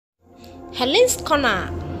Helen's Corner.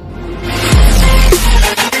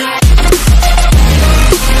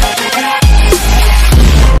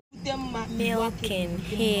 Milliken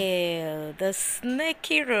Hill, the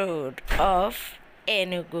snaky road of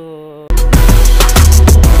Enugu.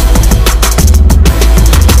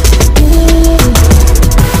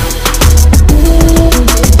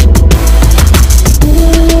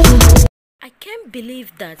 I can't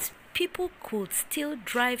believe that people could still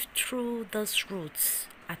drive through those routes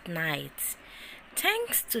at night.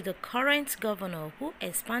 Thanks to the current governor who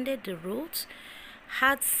expanded the route,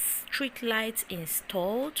 had street lights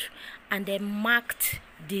installed, and then marked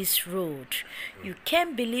this road. You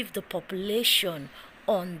can't believe the population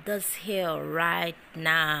on this hill right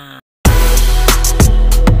now.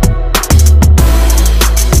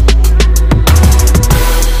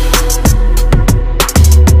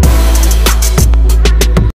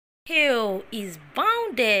 Hill is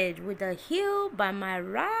bounded with a hill by my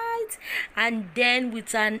right and then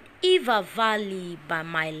with an river valley by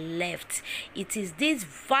my left. It is this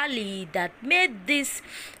valley that made this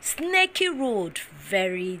snaky road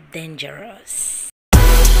very dangerous.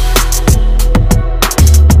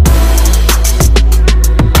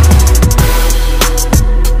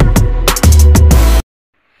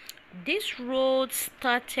 This road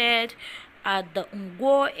started at the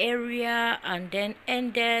Ngwo area and then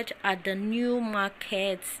ended at the new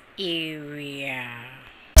market area.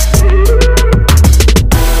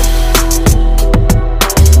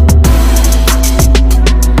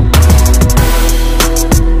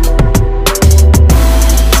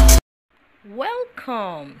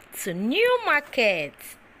 Welcome to New Market,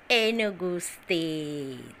 Enugu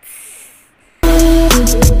State.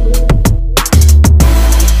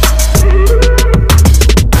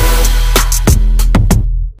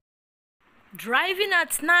 Driving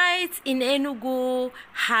at night in Enugu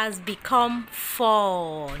has become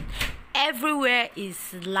fun. Everywhere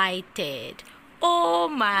is lighted. Oh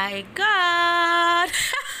my God!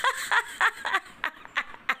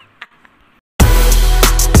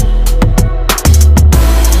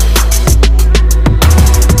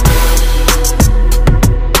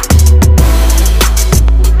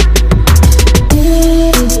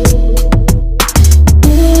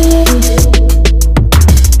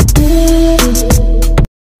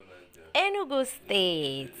 Enugu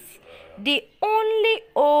State, the only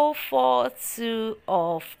 042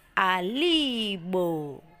 of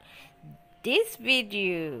Igbo. This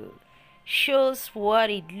video shows what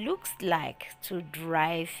it looks like to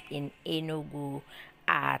drive in Enugu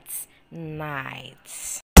at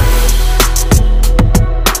night.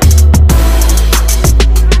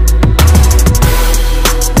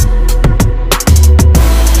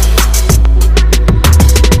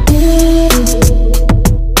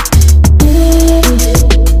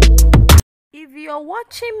 If you're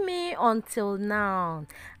watching me until now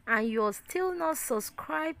and you're still not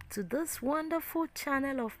subscribed to this wonderful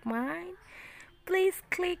channel of mine, please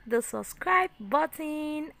click the subscribe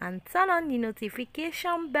button and turn on the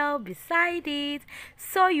notification bell beside it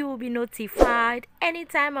so you will be notified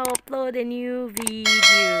anytime I upload a new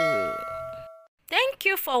video. Thank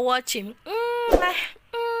you for watching.